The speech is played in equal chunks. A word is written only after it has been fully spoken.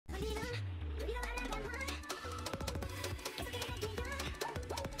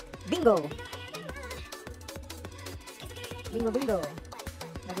Bingo. Bingo, bingo.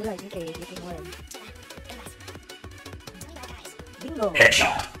 Nagulay, okay, getting word. Bingo.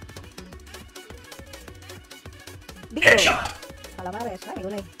 Headshot. Bingo. Headshot. Calamares, ay,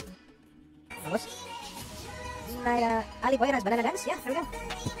 gulay. Vamos. Ali Boyras, banana dance, yeah, here we go.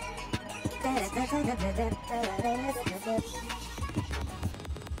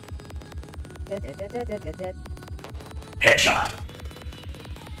 Headshot.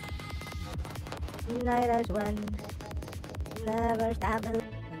 Night as one, never stop.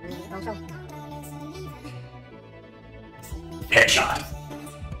 Headshot.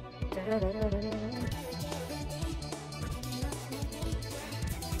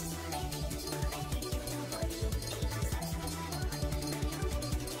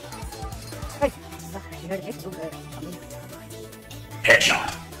 Hey, you heard it? Headshot.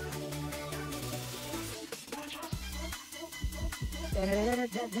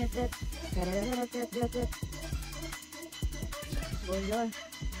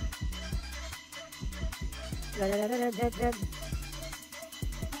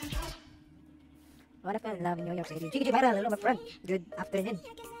 What a fun love in New York City. GKG viral, hello my friend. Good afternoon.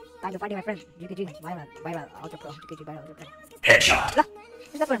 Time to party my friend. GKG viral, auto pro. GKG viral, auto pro. Headshot. Lah,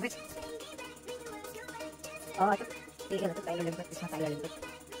 is that one? Wait. Oh, I took Tyler Limpet. It's not Tyler Limpet.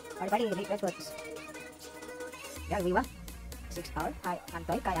 Party, late red boots. Yeah, Wiwa. 6 hour. Hi,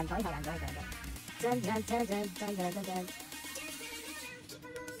 Antoy. Hi, Antoy. Dun, dun, dun, dun, dun, dun, dun, dun.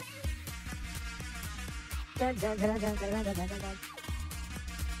 Dun, dun, dun, dun, dun, dun, dun, dun, dun.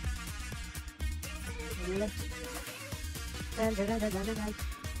 Dun, dun, dun, dun, dun, dun.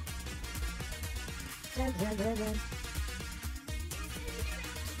 Dun, dun, dun, dun.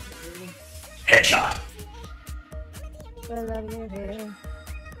 Headshot. I love you, baby.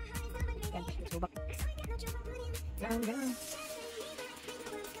 Yan, subak. Dun, dun.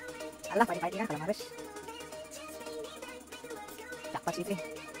 Alah, pagi-pagi kan Calamares. Dapat sih,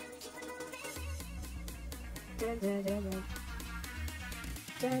 Dun, dun, dun, dun.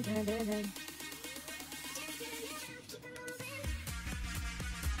 Dun, dun, dun, dun.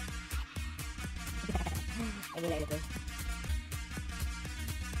 Ay, gila ito.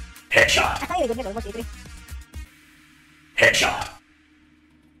 Headshot. Ay, ganyan, almost E3. Headshot.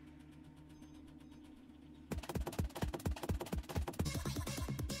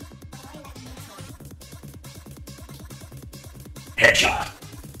 Headshot.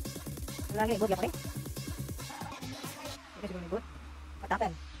 Lagi, boot, ya, Ini sebelum boot. What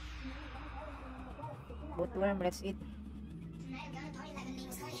happened? Bootworm, let's eat.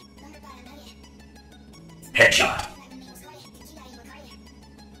 Headshot.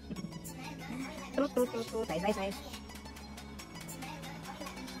 True. Nice.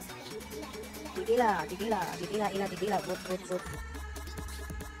 Titila. Boot. Boot.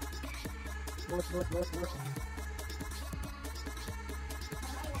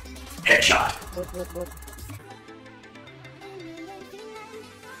 Headshot. Boot.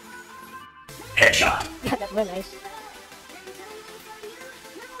 Headshot. Yeah, that's well nice.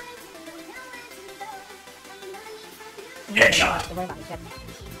 Headshot. Coba Pak Ikan.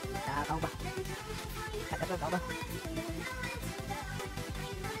 Kau ba? Kata kau ba?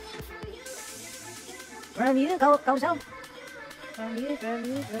 From you, kau sao? From you.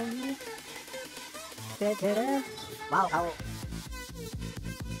 Wow, kau.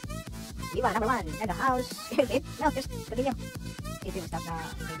 Diva number 1 at the house. No, just continue. If you stop na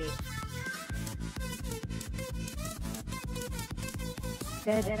maybe.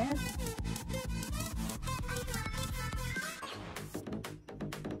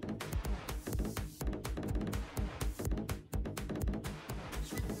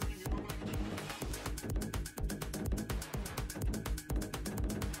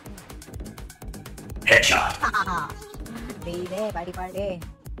 Headshot. Baby, party.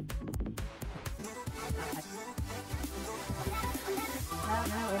 No,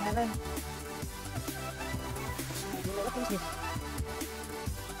 we haven't. What is this?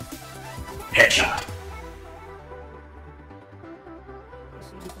 Headshot.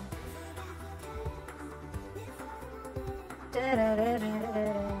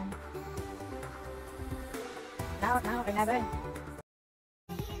 Now, or never.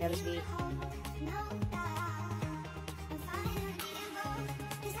 There is the...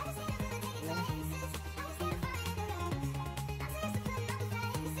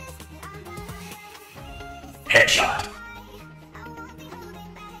 Headshot.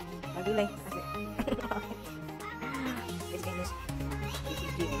 Nagulay. This game is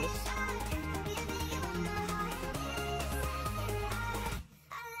genius.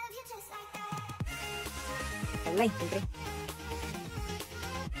 Nagulay, siyempre.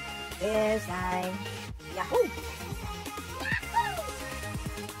 this time. Yahoo!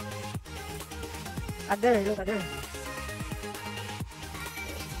 Other, look, other.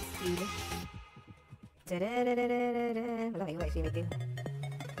 Really? Wala kayo, I see it. There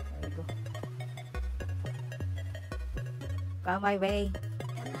we go. Come my way.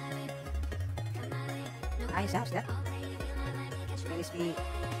 Nice house that. Let's be.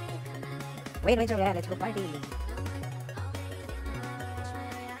 Wait, let's go party.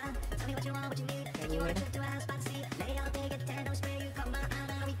 Can you win?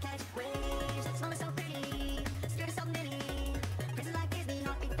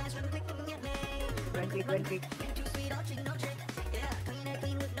 Run quick.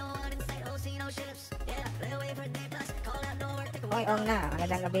 Oy, ong na.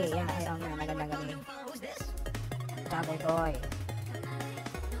 Magandang gabi. Yan, oy, ong na. Magandang gabi. Taboy toy.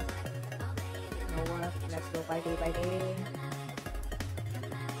 No work. Let's go party.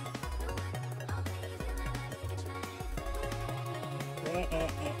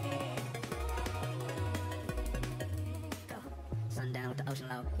 Sundown with the ocean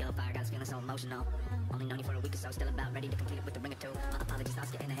low. Yellow fire got us feeling so emotional. Only known you for a week or so, still about ready to complete it with the ring or two. My apologies,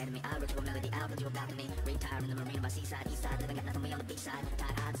 thoughts getting ahead of me. I wrote you a melody, I wrote you about to me. Retire in the marina by seaside, east side. Living got nothing me on the beach side.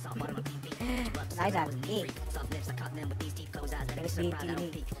 Tied eyes, salt water on TV. Nice out. Soft lips, I caught them with these teeth, closed eyes. Let me surprise, I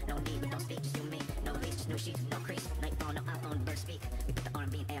don't peek. No need, but don't speak, just you and me. No leash, just no sheets, no crease. Night phone, no iPhone, bird speak. We put the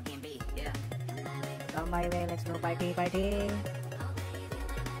R&B in Airbnb, yeah. Come my way, let's go party.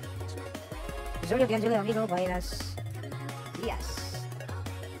 Julio, amigo, buenas. Yes.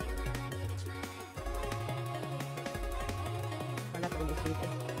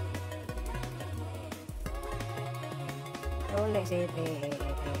 Oleh City.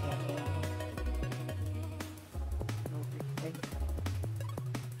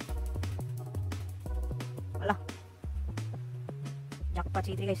 Alah. Jackpot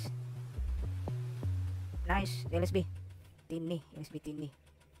City guys. Nice. LSB. Tin nih.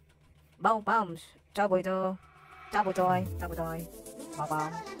 Bong bombs. Caboy to. Caboy toy. Bong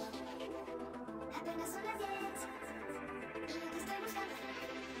bomb.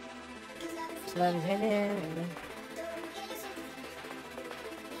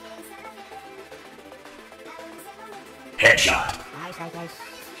 Headshot. Nice.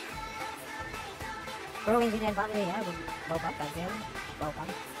 Growing in family ya, bau bắp kan, bau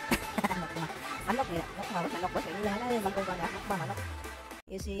bắp. Manok ya, manok bos ini lah, manok kan manok.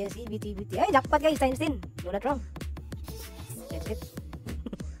 Yes, BT. Jackpot guys, times 10. Donald Trump. That's it.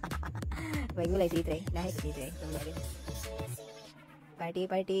 Baik mulai si Trey, naik si Trey, kembali.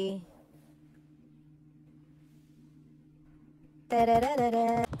 Party.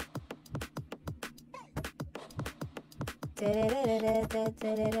 Tararara.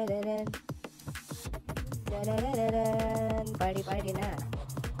 Party na.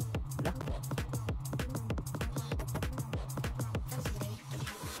 Lah.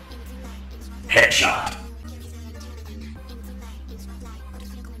 Headshot.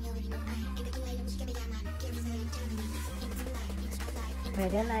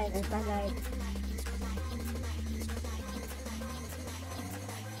 Red light and sunlight.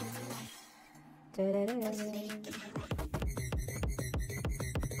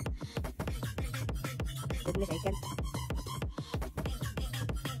 Goodness, I can.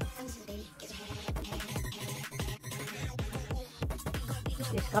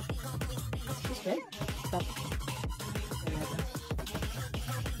 This cup. This good. Cup.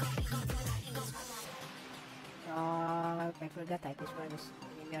 I forgot I this one is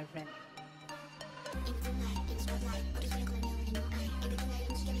your friend.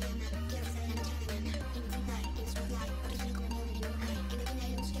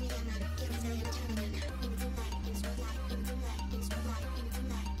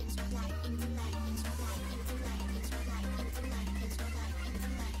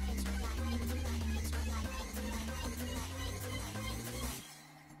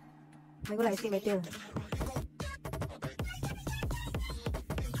 May gulay si Metil.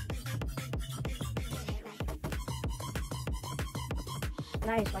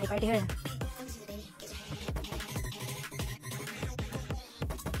 Nice, party here.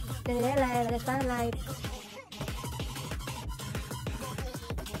 The sunlight.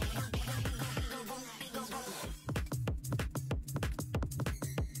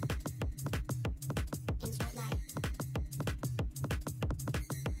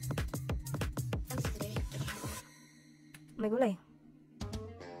 May gulay.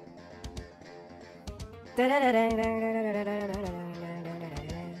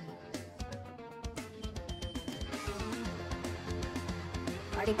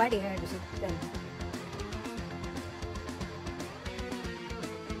 Party here. This is done.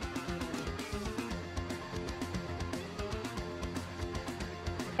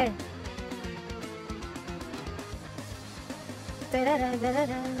 Eh.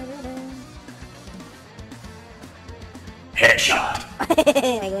 Headshot.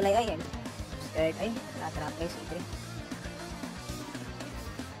 Ay, gulay, ay. Skirt, ay. Natrap kayo, C3.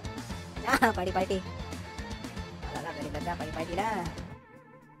 Ah, party. Wala na, galing ganda. Party na.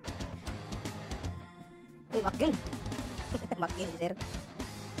 Uy, makil. Makil, sir.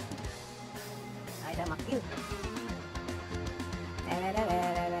 Ay, na, makil.